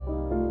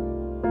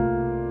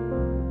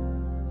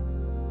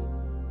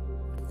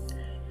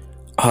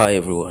Hi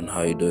everyone, how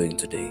are you doing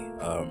today?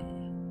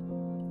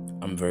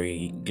 I'm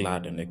very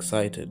glad and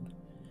excited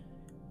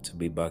to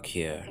be back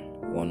here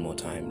one more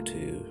time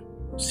to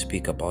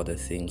speak about the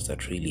things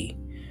that really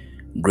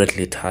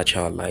greatly touch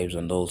our lives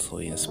and also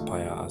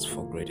inspire us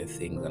for greater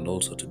things and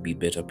also to be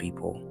better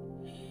people.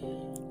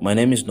 My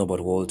name is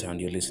Norbert Walter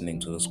and you're listening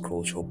to the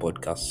Scroll Show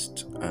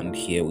podcast, and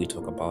here we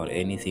talk about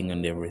anything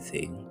and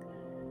everything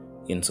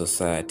in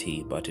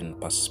society but in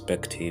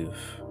perspective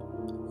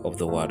of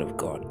the Word of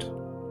God.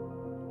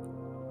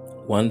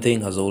 One thing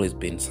has always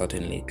been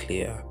certainly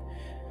clear,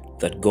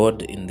 that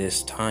God in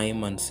this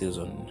time and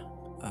season,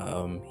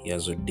 He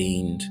has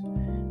ordained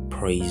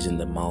praise in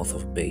the mouth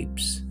of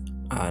babes,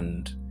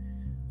 and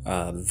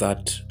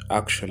that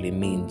actually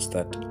means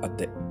that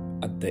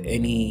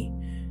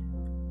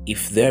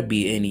if there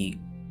be any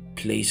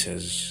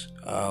places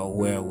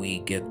where we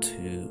get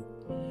to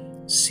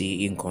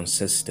see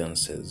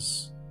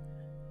inconsistencies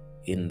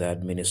in the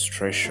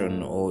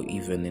administration or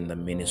even in the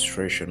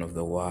ministration of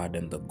the word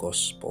and the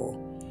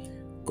gospel,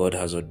 God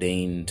has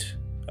ordained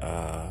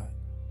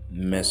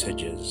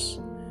messages.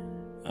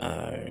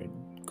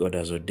 God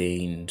has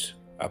ordained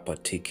a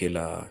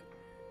particular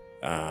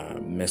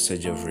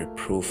message of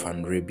reproof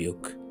and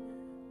rebuke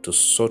to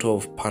sort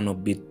of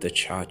panel-beat the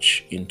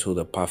church into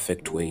the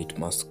perfect way it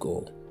must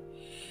go.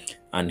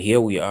 And here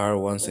we are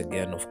once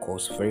again. Of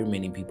course, very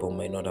many people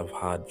might not have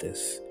heard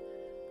this,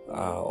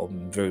 or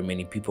very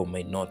many people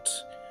might not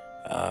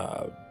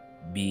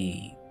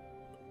be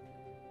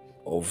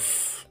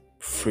of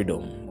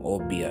freedom or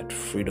be at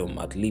freedom,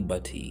 at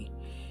liberty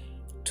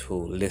to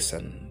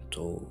listen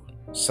to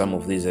some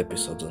of these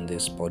episodes on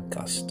this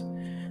podcast.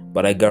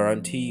 But I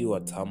guarantee you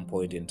at some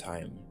point in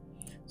time,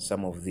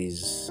 some of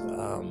these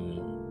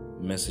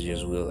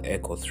messages will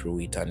echo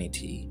through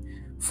eternity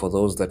for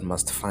those that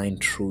must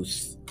find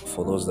truth,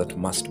 for those that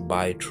must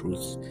buy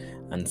truth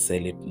and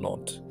sell it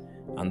not.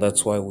 And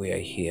that's why we are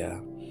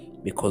here,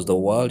 because the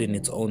world in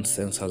its own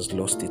sense has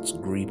lost its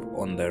grip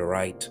on the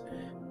right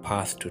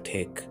path to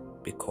take,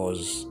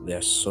 because there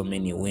are so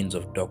many winds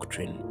of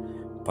doctrine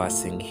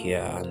passing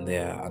here and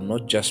there, and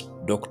not just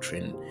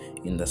doctrine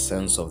in the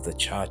sense of the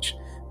church,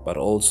 but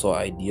also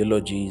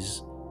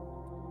ideologies,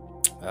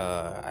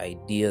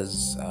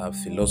 ideas,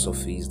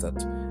 philosophies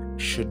that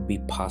should be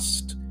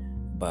passed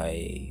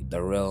by the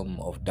realm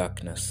of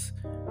darkness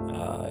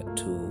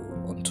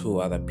onto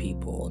other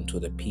people, onto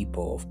the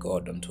people of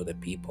God, onto the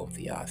people of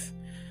the earth.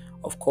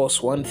 Of course,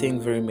 one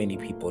thing very many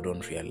people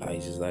don't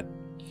realize is that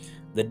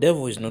the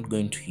devil is not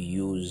going to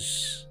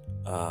use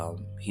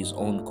his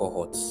own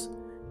cohorts,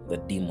 the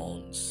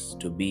demons,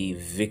 to be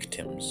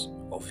victims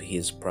of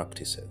his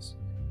practices.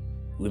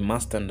 We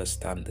must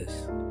understand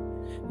this,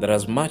 that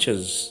as much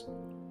as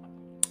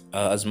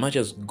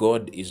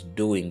God is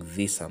doing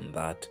this and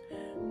that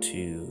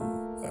to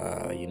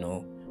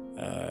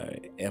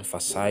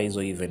emphasize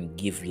or even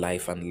give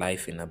life and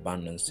life in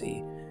abundance,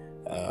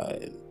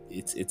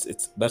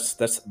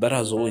 that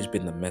has always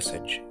been the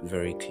message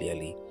very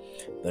clearly,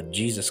 that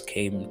Jesus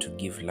came to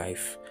give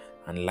life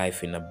and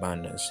life in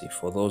abundance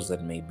for those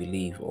that may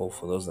believe, or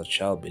for those that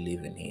shall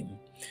believe in him.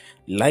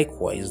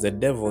 Likewise, the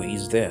devil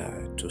is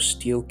there to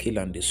steal, kill,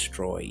 and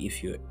destroy.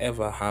 If you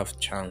ever have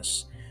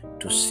chance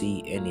to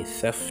see any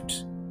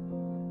theft,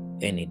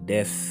 any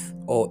death,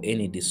 or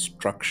any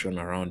destruction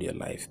around your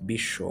life, be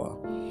sure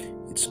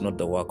it's not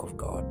the work of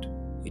God.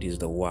 It is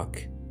the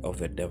work of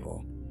the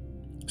devil.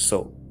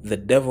 So the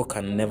devil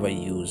can never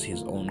use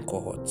his own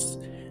cohorts.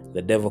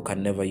 The devil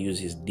can never use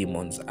his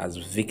demons as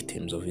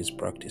victims of his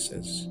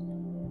practices,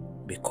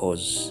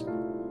 because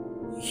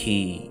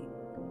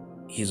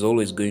he's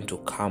always going to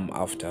come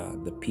after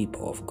the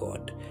people of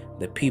God,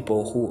 the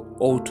people who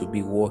ought to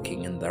be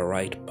walking in the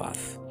right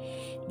path,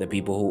 the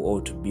people who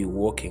ought to be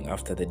walking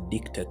after the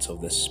dictates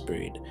of the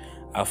Spirit,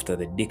 after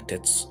the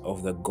dictates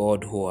of the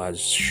God who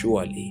has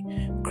surely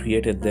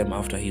created them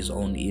after his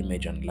own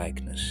image and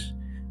likeness.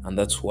 And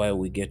that's why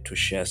we get to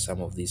share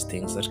some of these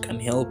things that can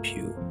help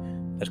you,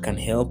 that can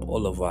help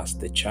all of us,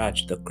 the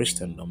church, the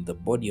Christendom, the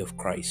body of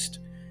Christ,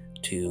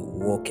 to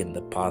walk in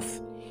the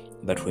path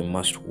that we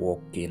must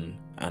walk in,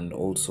 and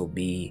also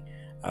be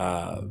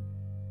very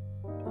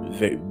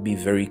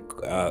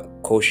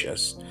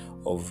cautious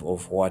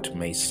of what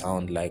may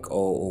sound like,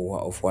 or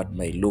of what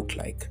may look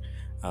like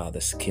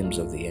the schemes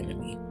of the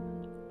enemy.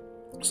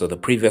 So the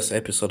previous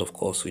episode, of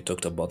course, we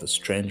talked about the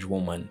strange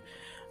woman,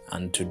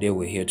 and today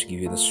we're here to give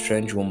you the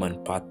strange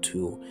woman part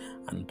 2,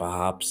 and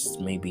perhaps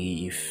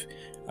maybe, if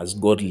as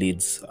God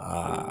leads,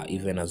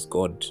 even as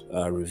God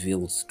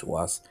reveals to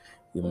us,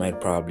 we might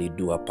probably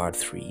do a part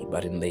 3.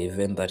 But in the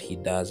event that he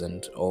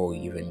doesn't, or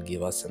even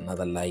give us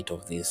another light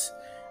of this,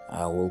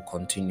 we'll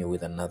continue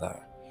with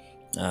another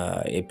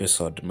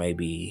episode.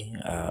 Maybe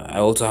I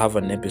also have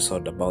an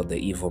episode about the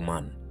evil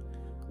man.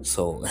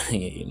 So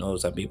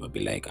some people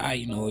be like,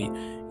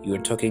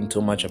 you're talking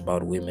too much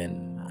about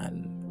women,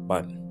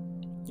 but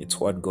it's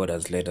what God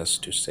has led us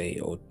to say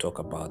or talk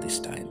about this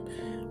time.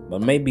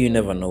 But maybe you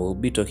never know, we'll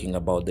be talking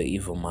about the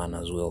evil man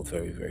as well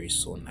very, very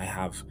soon. I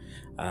have,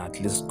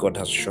 at least God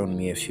has shown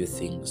me a few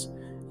things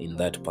in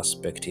that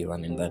perspective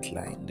and in that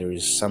line. There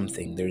is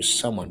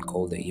someone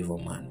called the evil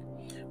man.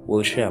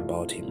 We'll share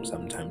about him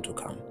sometime to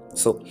come.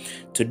 So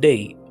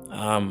today,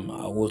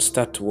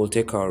 we'll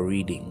take our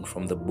reading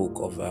from the book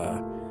of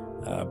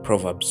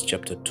Proverbs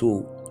chapter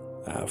 2,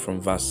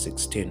 from verse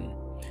 16.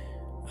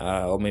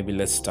 Or maybe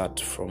let's start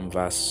from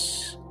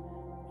verse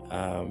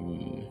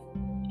 10,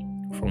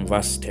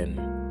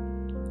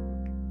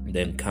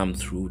 then come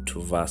through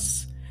to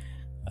verse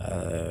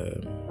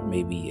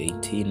maybe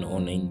 18 or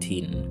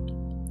 19.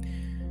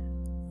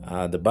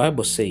 The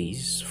Bible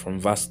says from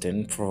verse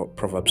 10,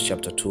 Proverbs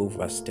chapter 2,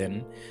 verse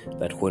 10,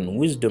 that when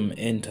wisdom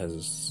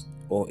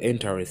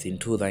entereth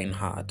into thine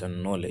heart,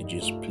 and knowledge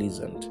is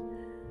pleasant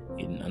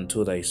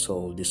unto thy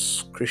soul,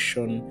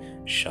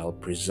 discretion shall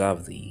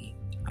preserve thee,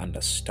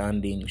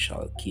 understanding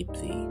shall keep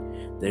thee.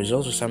 There is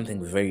also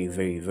something very,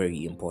 very,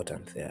 very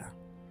important there.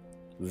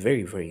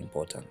 Very, very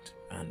important.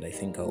 And I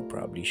think I'll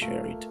probably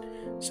share it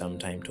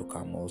sometime to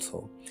come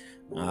also.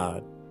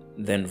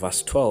 Then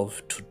verse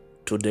 12,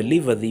 to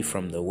deliver thee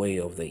from the way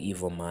of the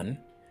evil man,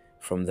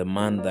 from the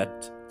man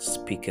that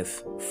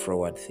speaketh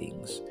froward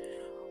things,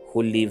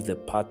 who leave the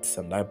paths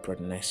and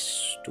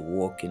uprightness to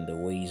walk in the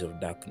ways of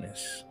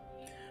darkness,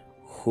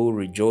 who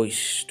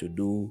rejoice to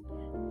do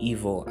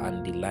evil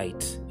and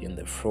delight in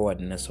the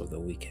frowardness of the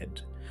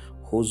wicked,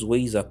 whose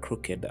ways are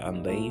crooked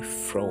and they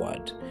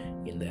froward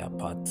in their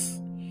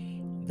paths.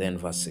 Then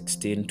verse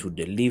 16, to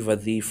deliver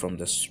thee from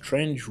the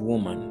strange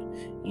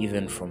woman,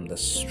 even from the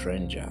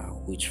stranger,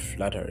 which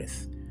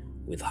flattereth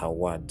with her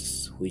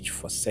words, which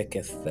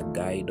forsaketh the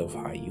guide of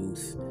her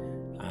youth,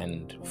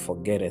 and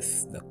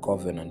forgetteth the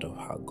covenant of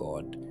her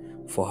God.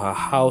 For her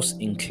house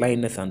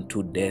inclineth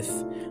unto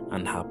death,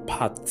 and her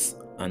paths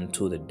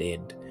unto the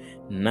dead.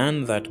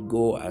 None that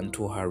go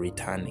unto her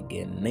return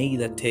again,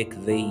 neither take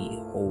they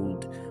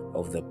hold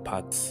of the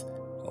paths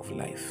of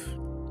life.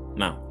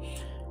 Now,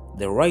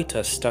 the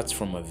writer starts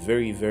from a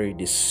very, very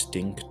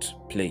distinct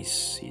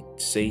place. It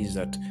says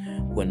that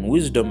when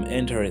wisdom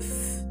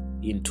entereth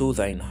into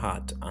thine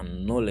heart,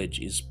 and knowledge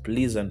is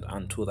pleasant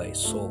unto thy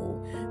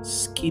soul,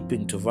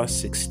 skipping to verse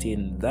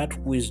 16, that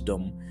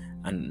wisdom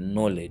and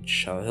knowledge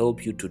shall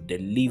help you to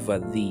deliver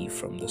thee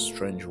from the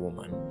strange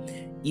woman,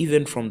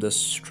 even from the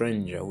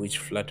stranger which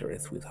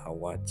flattereth with her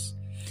words,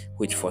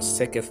 which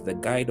forsaketh the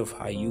guide of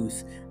her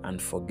youth,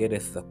 and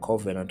forgetteth the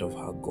covenant of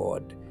her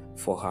God.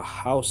 For her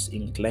house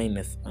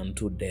inclineth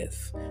unto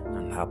death,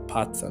 and her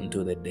paths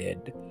unto the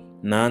dead.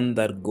 None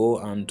that go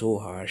unto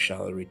her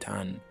shall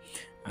return,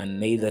 and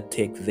neither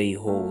take they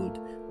hold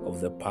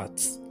of the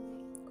paths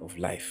of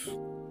life.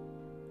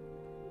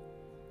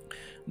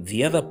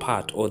 The other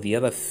part, or the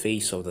other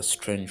face of the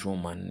strange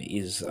woman,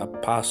 is a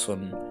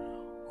person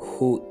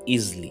who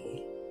easily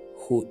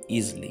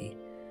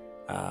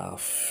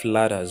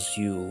flatters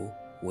you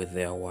with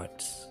their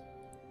words.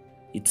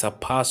 It's a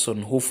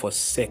person who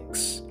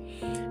forsakes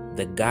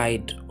the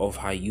guide of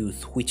her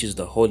youth, which is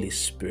the Holy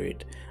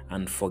Spirit,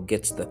 and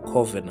forgets the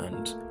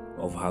covenant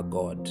of her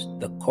God,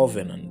 the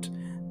covenant,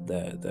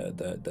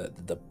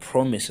 the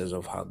promises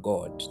of her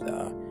God,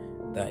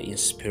 the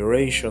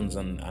inspirations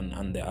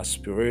and the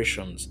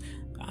aspirations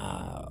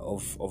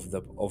of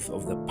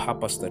the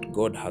purpose that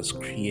God has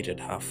created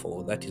her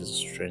for. That is a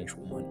strange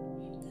woman.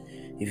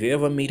 If you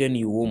ever meet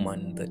any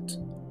woman that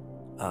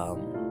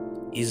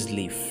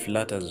easily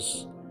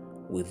flatters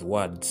with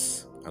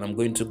words, and I'm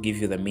going to give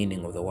you the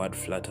meaning of the word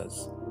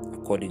flatters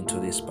according to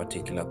this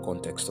particular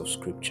context of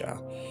scripture.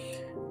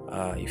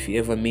 If you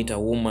ever meet a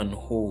woman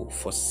who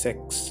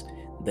forsakes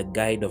the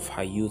guide of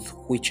her youth,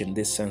 which in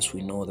this sense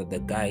we know that the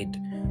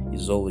guide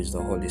is always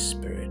the Holy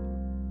Spirit.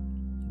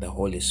 The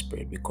Holy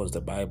Spirit, because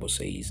the Bible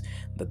says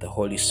that the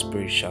Holy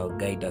Spirit shall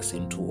guide us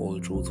into all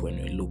truth.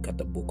 When we look at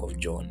the book of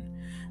John,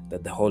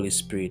 that the Holy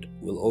Spirit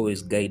will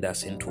always guide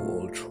us into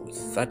all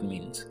truth. That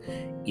means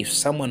if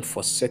someone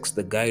forsakes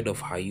the guide of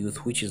her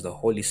youth, which is the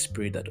Holy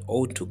Spirit that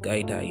ought to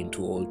guide her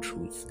into all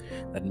truth,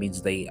 that means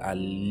they are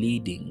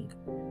leading,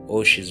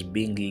 or she's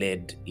being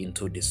led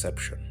into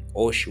deception,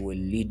 or she will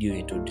lead you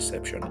into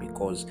deception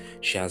because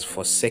she has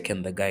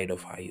forsaken the guide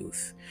of her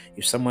youth.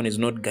 If someone is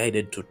not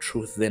guided to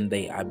truth, then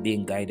they are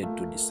being guided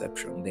to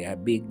deception. They are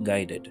being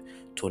guided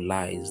to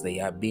lies. They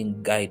are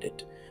being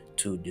guided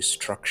to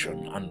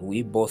destruction. And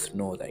we both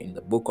know that in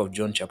the book of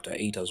John chapter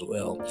 8 as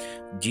well,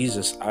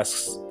 Jesus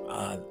asks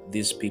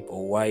these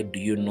people, why do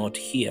you not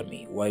hear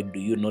me? Why do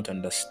you not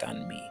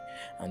understand me?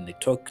 And they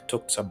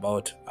talks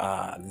about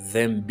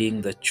them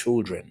being the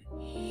children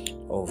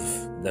of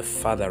the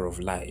father of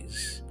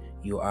lies.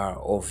 You are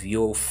of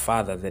your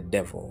father, the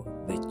devil,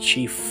 the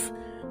chief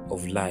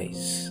of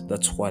lies.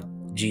 That's what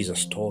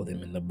Jesus told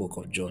them in the book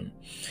of John.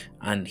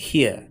 And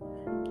here,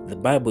 the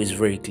Bible is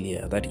very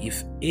clear that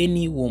if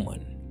any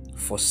woman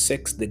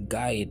forsakes the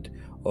guide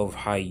of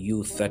her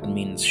youth, that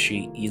means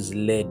she is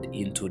led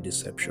into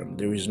deception.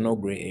 There is no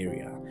gray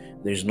area.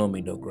 There is no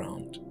middle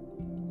ground.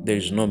 There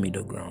is no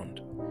middle ground.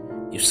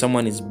 If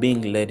someone is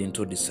being led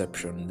into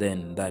deception,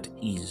 then that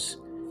is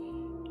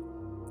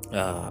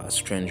a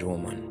strange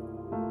woman.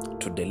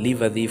 to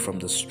deliver thee from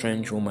the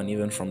strange woman,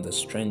 even from the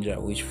stranger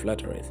which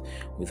flattereth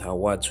with her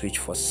words, which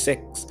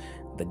forsakes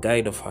the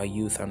guide of her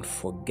youth and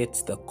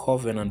forgets the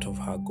covenant of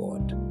her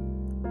God.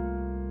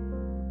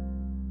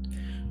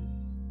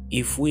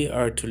 If we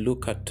are to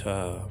look at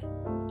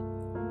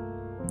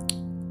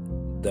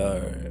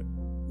the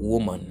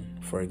woman,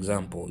 for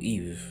example,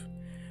 Eve,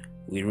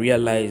 we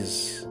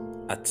realize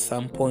at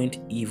some point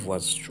Eve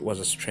was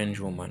a strange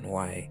woman.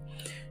 Why?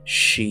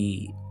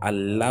 She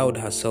allowed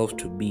herself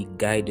to be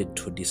guided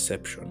to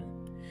deception.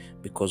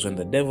 Because when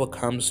the devil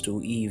comes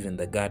to Eve in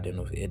the Garden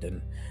of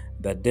Eden,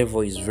 the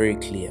devil is very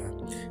clear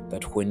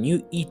that when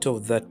you eat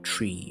of that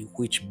tree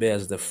which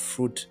bears the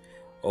fruit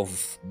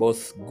of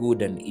both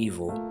good and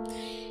evil,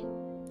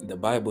 the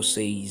Bible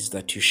says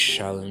that you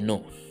shall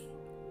know.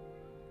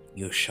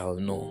 You shall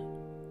know.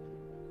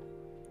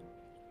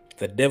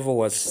 The devil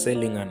was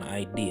selling an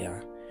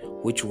idea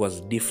which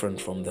was different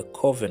from the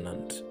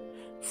covenant,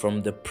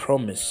 from the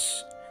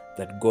promise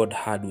that God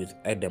had with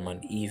Adam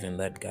and Eve in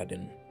that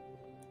garden.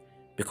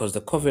 Because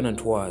the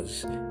covenant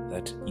was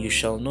that you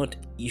shall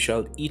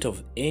eat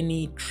of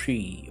any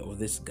tree of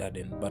this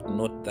garden, but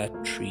not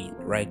that tree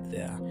right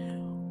there.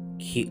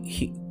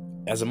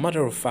 As a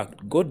matter of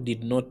fact, God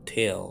did not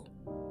tell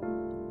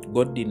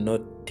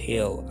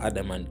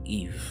Adam and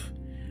Eve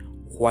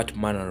what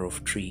manner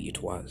of tree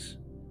it was.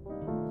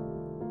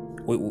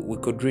 We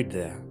could read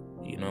there,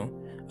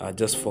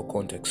 just for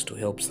context, to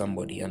help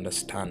somebody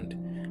understand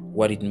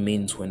what it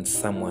means when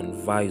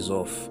someone vies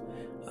off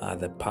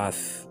the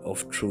path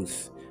of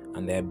truth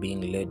and they're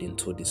being led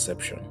into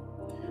deception.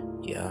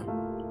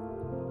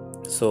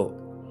 So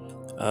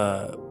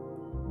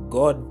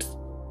God,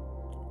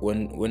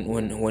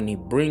 when he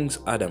brings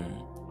Adam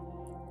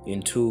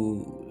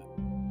into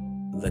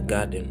the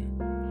garden,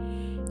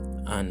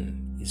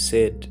 and he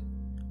said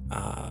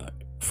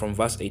from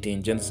verse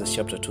 18, Genesis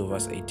chapter 2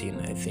 verse 18,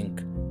 I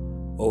think,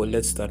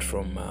 let's start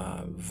from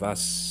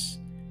verse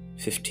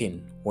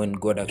 15, when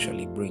God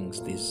actually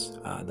brings this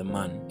the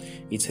man.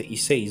 He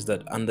says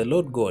that, and the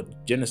Lord God,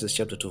 Genesis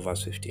chapter 2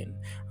 verse 15,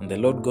 and the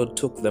Lord God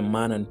took the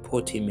man and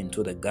put him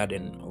into the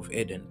Garden of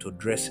Eden to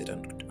dress it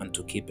and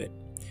to keep it.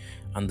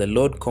 And the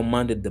Lord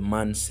commanded the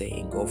man,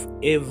 saying, of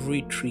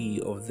every tree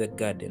of the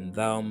garden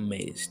thou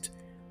mayest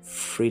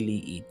freely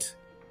eat,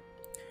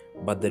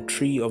 but the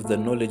tree of the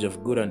knowledge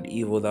of good and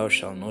evil thou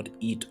shalt not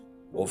eat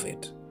of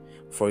it,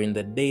 for in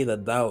the day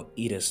that thou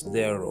eatest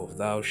thereof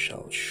thou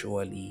shalt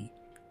surely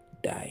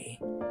die.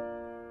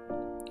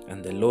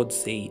 And the Lord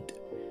said,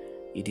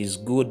 it is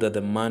good that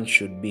the man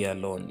should be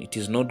alone. It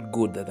is not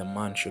good that the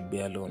man should be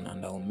alone,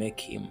 and I'll make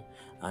him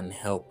an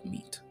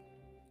helpmeet.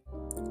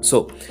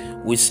 So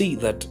we see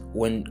that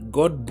when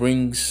God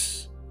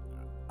brings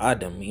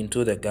Adam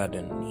into the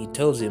garden, he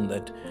tells him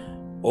that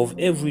of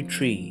every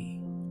tree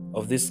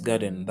of this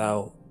garden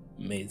thou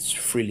mayst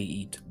freely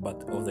eat,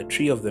 but of the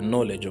tree of the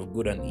knowledge of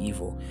good and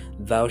evil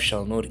thou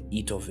shalt not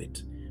eat of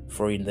it,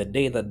 for in the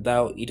day that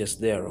thou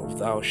eatest thereof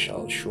thou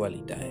shalt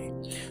surely die.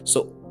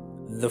 So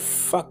the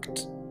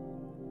fact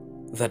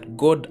that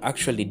God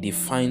actually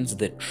defines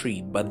the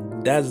tree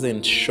but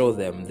doesn't show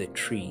them the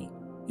tree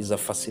is a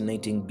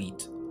fascinating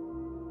bit.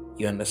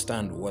 You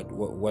understand what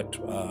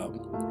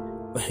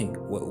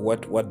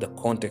the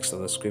context of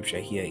the scripture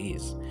here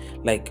is.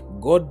 Like,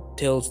 God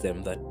tells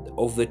them that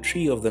of the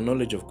tree of the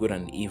knowledge of good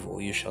and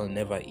evil you shall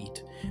never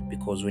eat,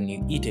 because when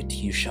you eat it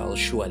you shall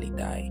surely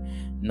die.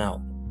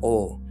 Now,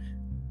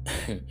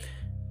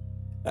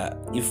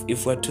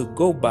 if we're to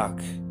go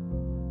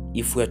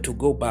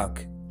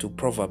back to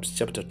Proverbs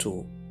chapter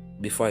 2,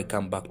 before I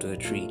come back to the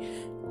tree,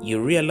 you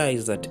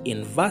realize that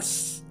in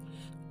verse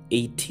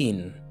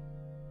 18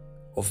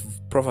 of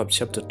Proverbs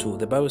chapter 2,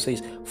 the Bible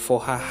says, for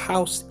her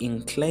house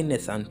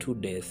inclineth unto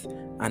death,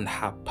 and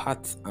her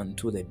paths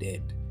unto the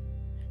dead.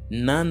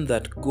 None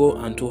that go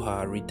unto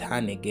her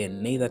return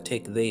again, neither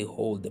take they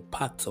hold the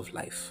paths of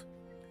life.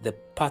 The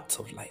paths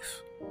of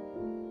life.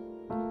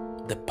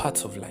 The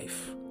paths of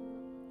life.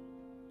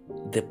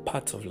 The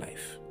paths of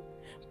life.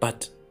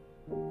 But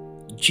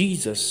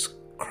Jesus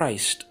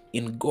Christ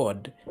in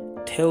God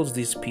tells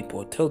these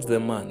people, tells the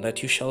man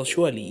that you shall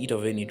surely eat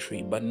of any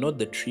tree, but not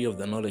the tree of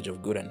the knowledge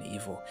of good and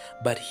evil.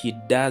 But he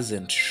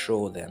doesn't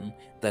show them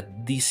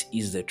that this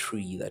is the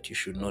tree that you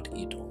should not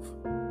eat of.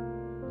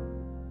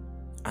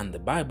 And the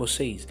Bible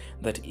says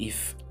that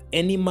if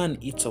any man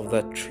eats of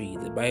that tree,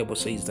 the Bible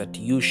says that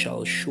you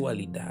shall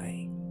surely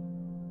die.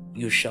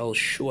 You shall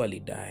surely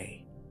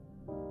die.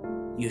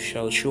 You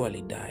shall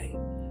surely die.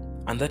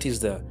 And that is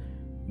the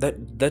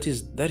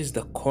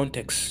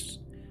context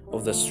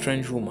of the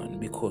strange woman,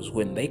 because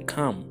when they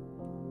come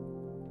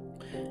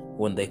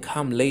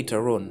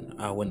later on,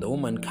 when the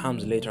woman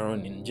comes later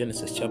on in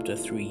Genesis chapter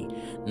 3,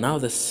 now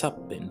the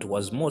serpent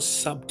was more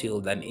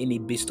subtle than any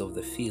beast of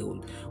the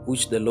field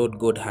which the Lord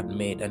God had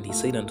made. And he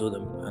said unto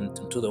the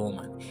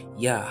woman,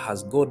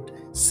 has God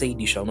said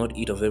you shall not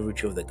eat of every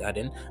tree of the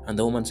garden? And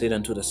the woman said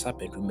unto the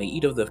serpent, we may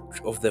eat of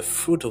the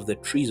fruit of the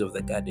trees of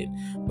the garden,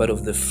 but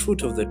of the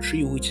fruit of the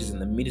tree which is in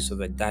the midst of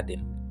the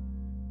garden,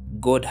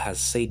 God has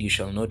said you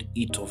shall not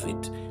eat of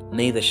it,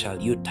 neither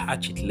shall you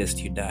touch it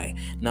lest you die.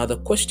 Now the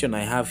question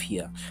I have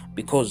here,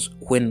 because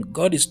when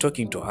God is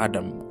talking to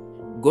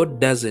Adam, God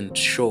doesn't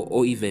show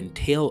or even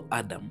tell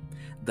Adam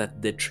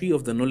that the tree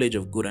of the knowledge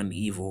of good and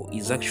evil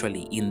is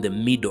actually in the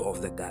middle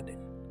of the garden.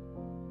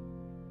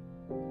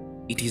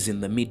 It is in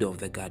the middle of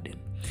the garden.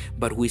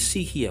 But we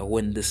see here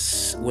when the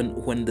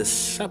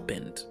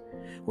serpent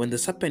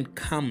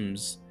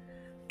comes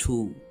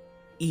to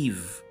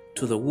Eve,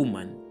 to the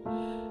woman,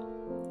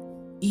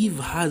 Eve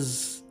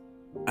has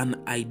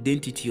an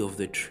identity of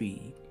the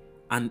tree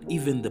and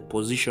even the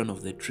position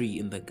of the tree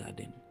in the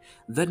garden.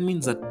 That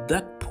means at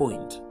that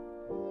point,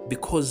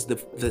 because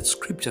the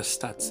scripture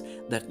starts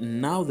that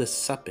now the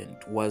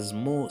serpent was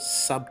more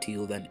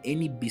subtle than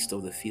any beast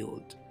of the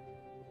field.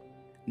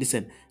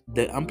 Listen,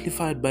 the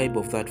Amplified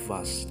Bible of that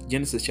verse,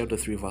 Genesis chapter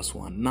 3 verse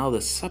 1, now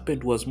the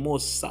serpent was more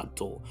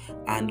subtle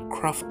and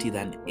crafty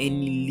than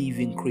any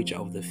living creature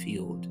of the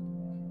field.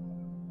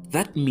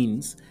 That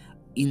means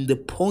in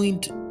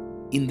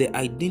the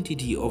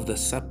identity of the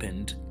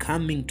serpent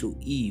coming to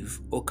Eve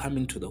or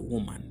coming to the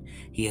woman,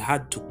 he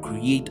had to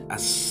create a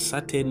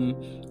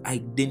certain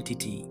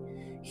identity.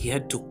 He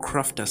had to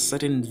craft a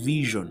certain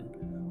vision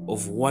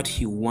of what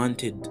he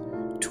wanted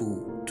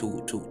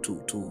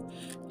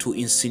to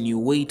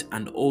insinuate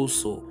and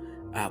also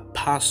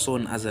pass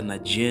on as an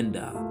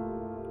agenda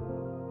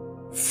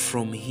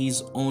from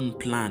his own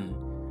plan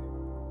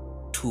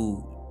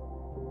to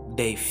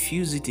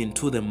diffuse it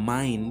into the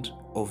mind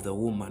of the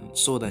woman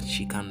so that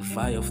she can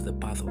vie off the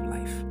path of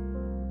life.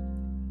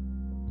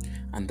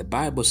 And the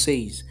Bible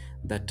says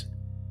that,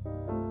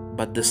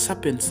 but the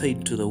serpent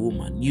said to the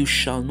woman, you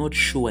shall not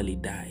surely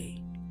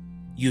die.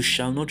 You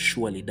shall not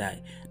surely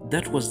die.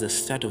 That was the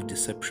start of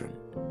deception.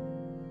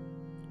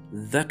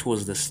 That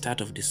was the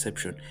start of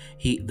deception.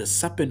 The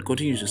serpent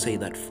continues to say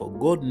that, for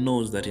God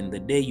knows that in the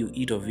day you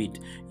eat of it,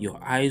 your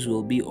eyes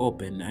will be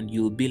open and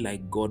you'll be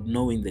like God,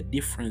 knowing the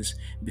difference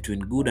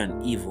between good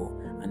and evil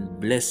and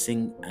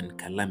blessing and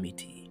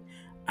calamity.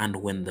 And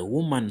when the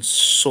woman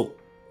saw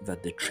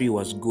that the tree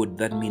was good,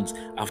 that means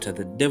after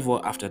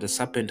the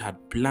serpent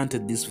had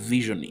planted this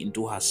vision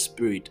into her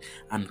spirit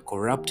and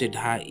corrupted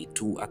her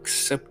to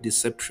accept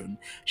deception,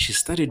 she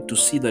started to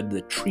see that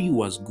the tree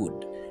was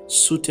good,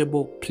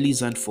 suitable,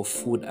 pleasant for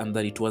food, and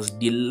that it was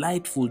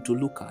delightful to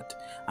look at,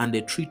 and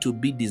a tree to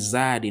be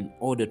desired in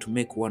order to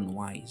make one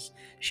wise.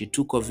 She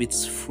took of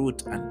its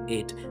fruit and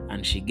ate,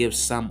 and she gave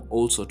some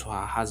also to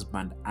her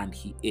husband, and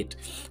he ate.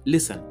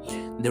 Listen,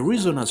 the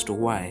reason as to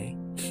why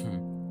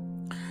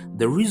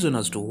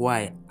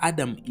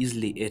Adam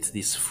easily ate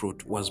this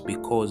fruit was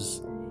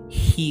because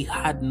he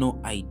had no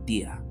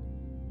idea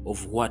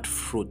of what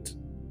fruit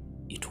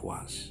it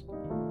was.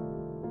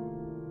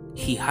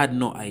 He had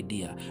no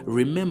idea.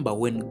 Remember,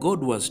 when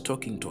God was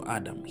talking to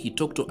Adam, he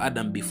talked to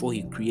Adam before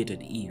he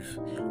created Eve,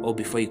 or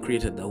before he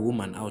created the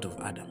woman out of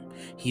Adam.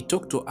 He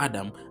talked to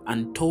Adam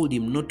and told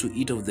him not to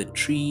eat of the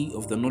tree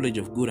of the knowledge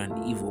of good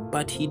and evil,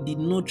 but he did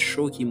not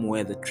show him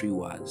where the tree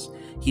was.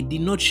 He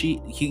did not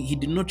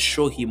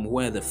show him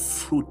where the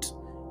fruit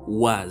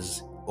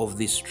was of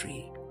this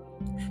tree.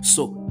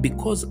 So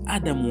because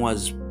Adam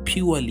was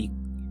pure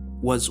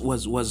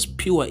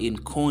in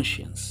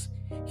conscience,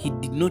 he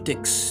did not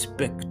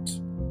expect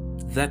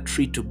that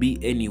tree to be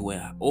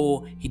anywhere,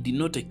 or he did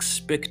not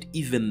expect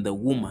even the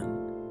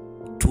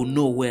woman to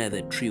know where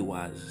the tree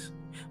was.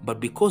 But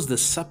because the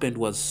serpent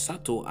was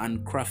subtle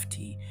and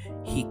crafty,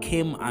 he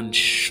came and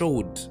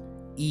showed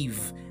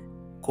Eve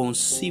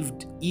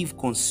conceived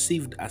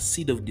a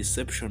seed of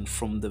deception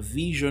from the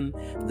vision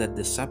that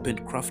the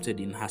serpent crafted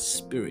in her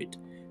spirit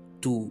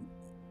to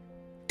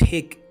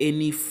take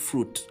any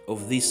fruit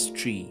of this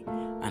tree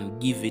and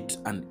give it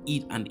and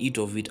eat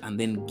of it and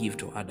then give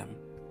to Adam.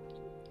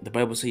 The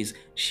Bible says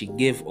she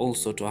gave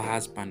also to her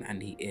husband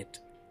and he ate.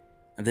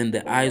 And then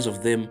the eyes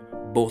of them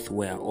both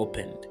were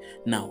opened.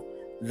 Now,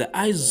 the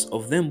eyes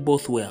of them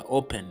both were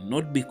opened,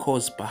 not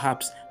because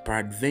perhaps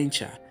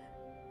peradventure,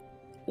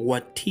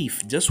 what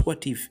if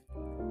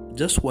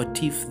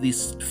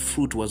this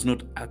fruit was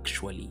not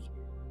actually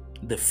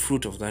the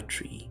fruit of that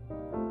tree?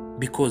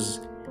 Because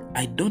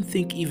I don't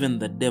think even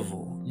the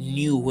devil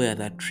knew where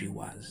that tree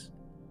was.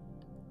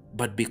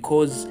 But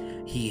because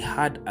he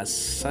had a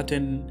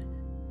certain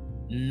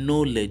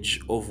knowledge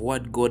of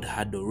what God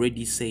had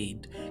already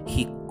said,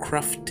 he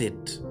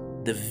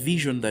crafted the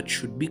vision that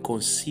should be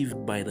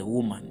conceived by the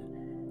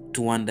woman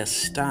to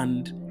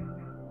understand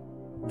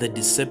the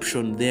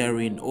deception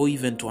therein, or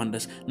even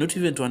not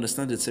even to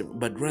understand it,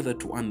 but rather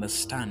to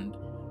understand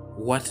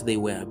what they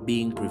were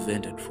being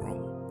prevented from.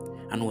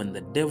 And when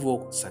the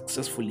devil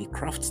successfully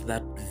crafts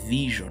that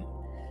vision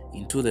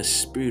into the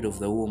spirit of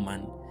the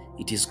woman,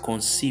 it is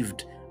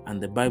conceived.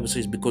 And the Bible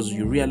says, because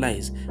you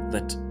realize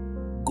that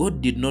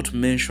God did not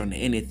mention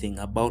anything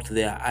about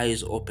their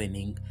eyes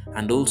opening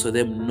and also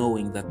them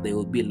knowing that they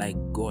will be like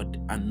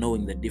God and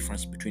knowing the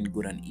difference between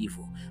good and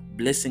evil,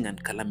 blessing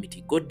and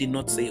calamity. God did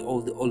not say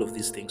all of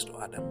these things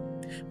to Adam.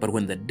 But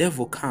when the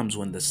devil comes,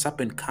 when the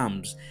serpent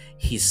comes,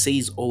 he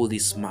says all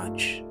this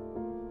much.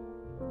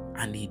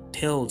 and he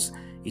tells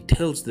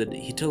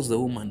the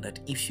woman that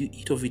if you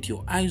eat of it,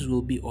 your eyes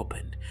will be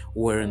opened.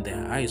 Weren't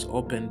their eyes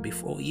opened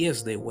before?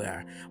 Yes, they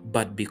were.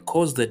 But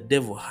because the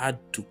devil had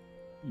to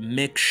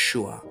make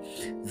sure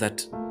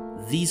that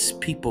these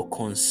people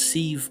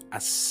conceive a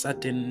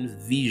certain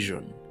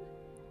vision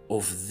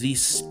of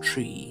this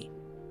tree,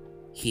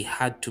 he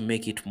had to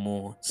make it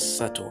more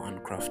subtle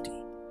and crafty.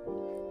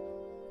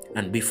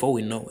 And before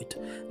we know it,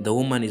 the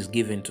woman is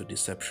given to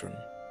deception.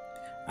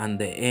 And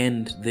the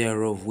end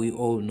thereof, we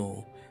all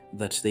know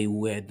that they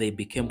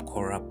became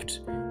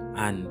corrupt,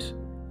 and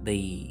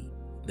they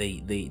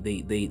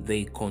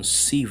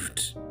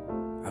conceived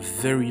a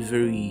very,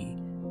 very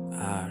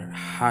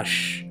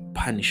harsh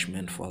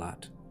punishment for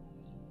that.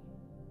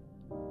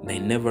 They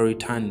never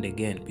returned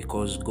again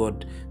because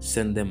God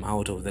sent them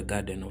out of the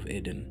Garden of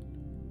Eden.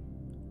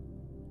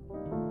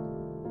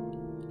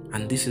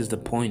 And this is the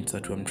point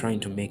that I'm trying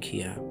to make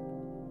here.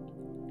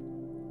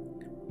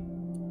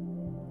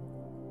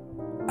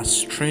 A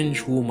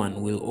strange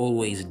woman will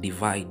always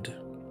divide.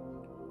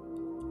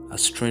 A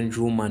strange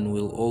woman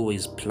will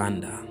always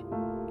plunder.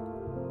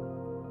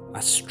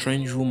 A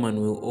strange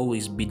woman will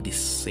always be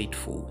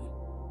deceitful.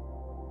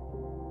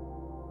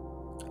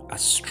 A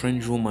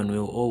strange woman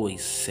will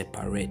always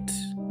separate.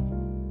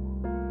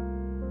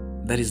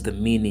 That is the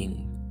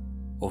meaning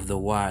of the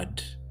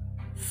word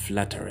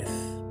flattereth.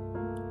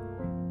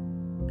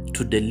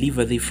 To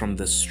deliver thee from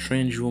the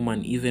strange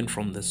woman, even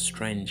from the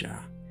stranger,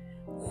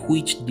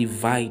 which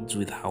divides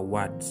with her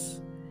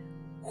words,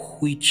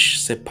 which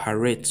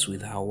separates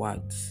with her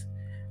words.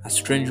 A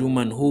strange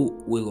woman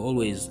who will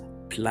always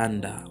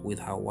plunder with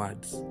her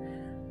words.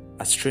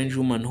 A strange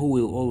woman who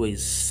will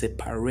always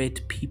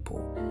separate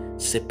people,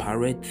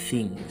 separate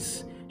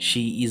things.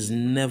 She is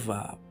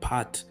never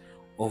part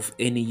of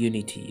any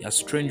unity. A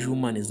strange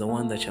woman is the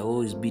one that shall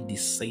always be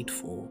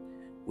deceitful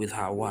with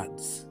her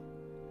words.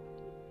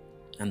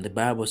 And the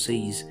Bible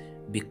says,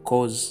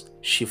 because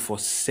she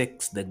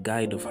forsakes the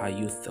guide of her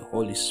youth, the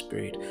Holy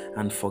Spirit,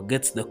 and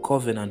forgets the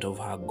covenant of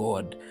her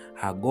God.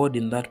 Her God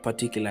in that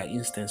particular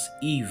instance,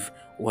 Eve,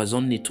 was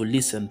only to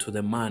listen to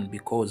the man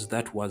because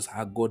that was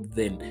her God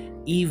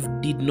then. Eve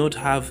did not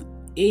have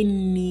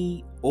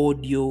any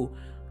audio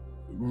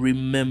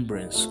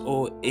remembrance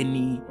or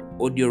any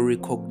audio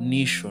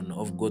recognition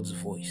of God's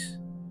voice.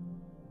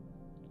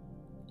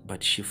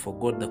 But she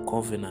forgot the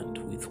covenant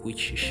with which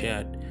she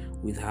shared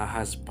with her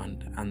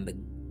husband and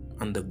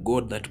the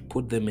God that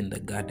put them in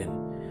the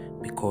garden,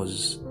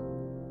 because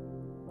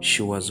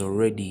she was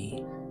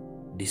already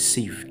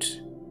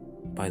deceived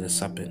by the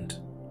serpent.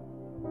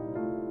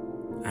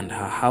 And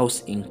her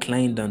house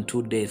inclined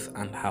unto death,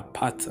 and her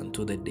paths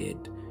unto the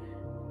dead.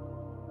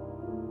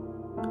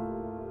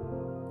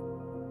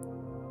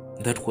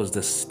 That was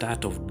the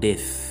start of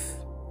death.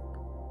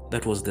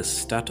 That was the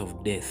start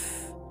of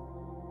death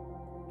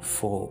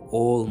for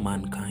all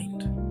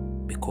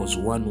mankind, because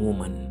one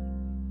woman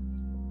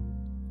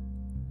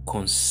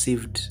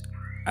conceived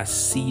a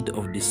seed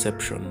of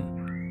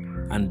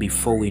deception, and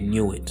before we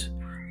knew it,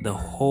 the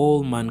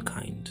whole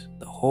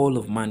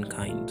of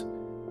mankind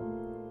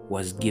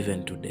was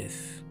given to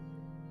death.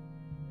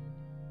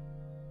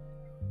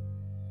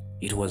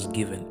 It was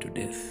given to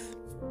death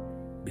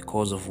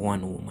because of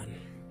one woman.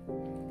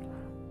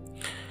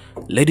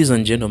 Ladies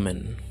and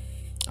gentlemen,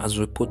 as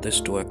we put this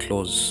to a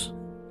close,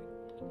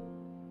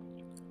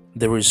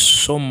 there is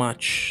so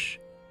much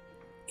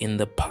in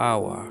the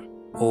power,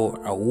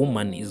 or a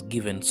woman is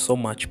given so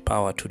much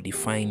power to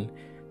define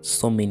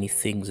so many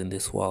things in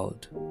this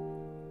world.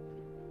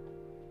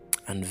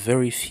 And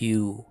very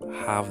few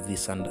have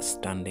this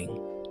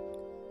understanding,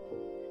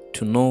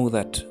 to know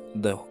that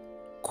the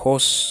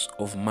course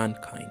of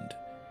mankind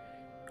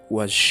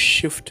was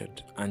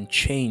shifted and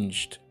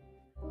changed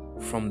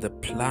from the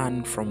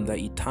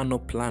eternal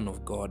plan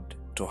of God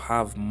to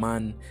have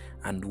man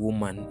and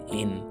woman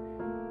in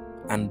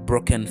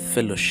unbroken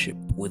fellowship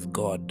with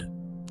God.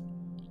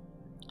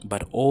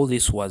 But all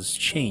this was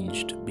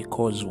changed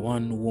because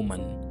one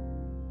woman,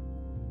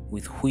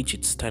 with which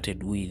it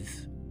started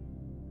with,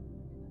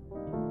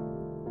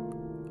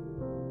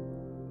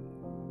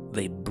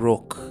 they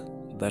broke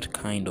that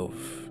kind of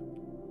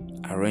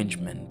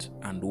arrangement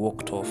and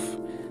walked off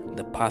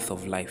the path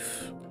of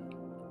life,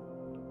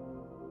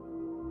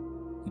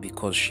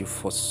 because she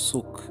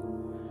forsook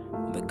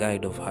the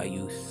guide of her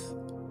youth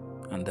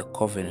and the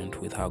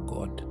covenant with her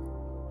God.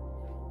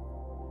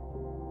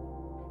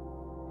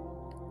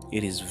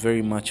 It is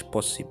very much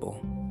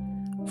possible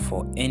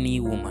for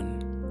any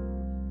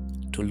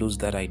woman to lose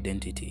that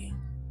identity.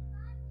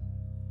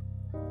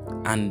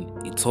 And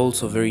it's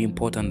also very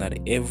important that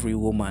every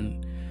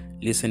woman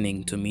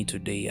listening to me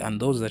today,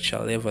 and those that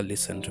shall ever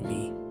listen to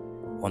me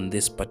on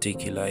this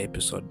particular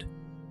episode,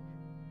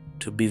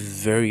 to be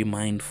very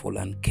mindful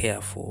and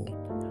careful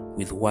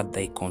with what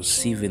they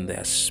conceive in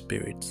their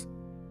spirits,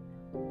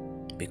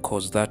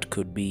 because that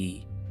could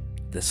be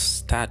the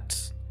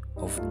start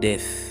of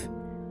death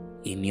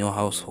in your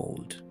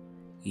household,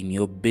 in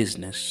your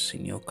business,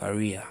 in your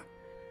career,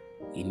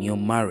 in your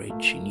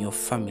marriage, in your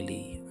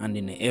family, and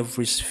in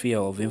every sphere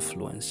of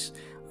influence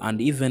and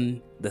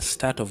even the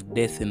start of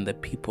death in the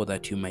people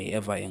that you may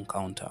ever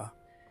encounter.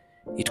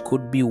 It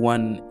could be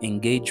one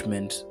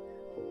engagement,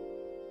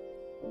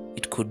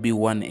 it could be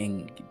one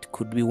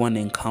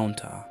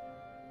encounter,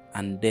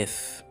 and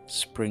death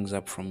springs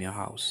up from your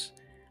house,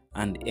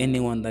 and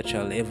anyone that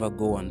shall ever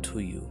go unto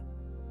you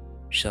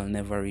shall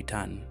never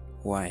return.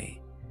 Why?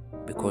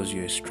 Because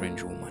you're a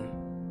strange woman.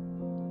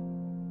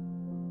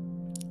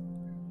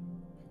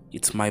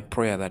 It's my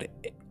prayer that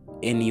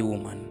any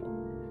woman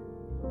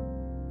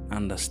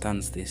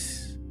understands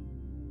this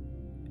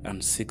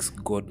and seeks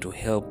God to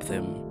help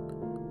them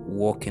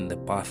walk in the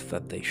path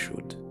that they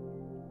should.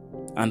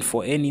 And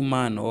for any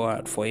man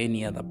or for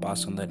any other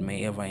person that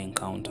may ever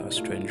encounter a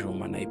strange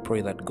woman, I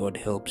pray that God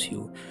helps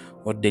you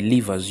or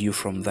delivers you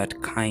from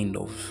that kind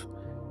of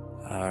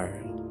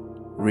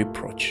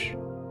reproach.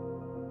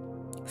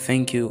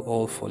 Thank you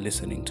all for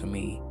listening to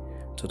me.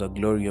 To the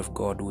glory of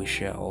God, we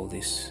share all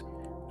this.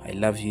 I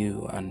love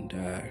you, and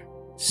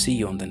see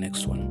you on the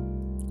next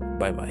one.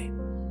 Bye-bye.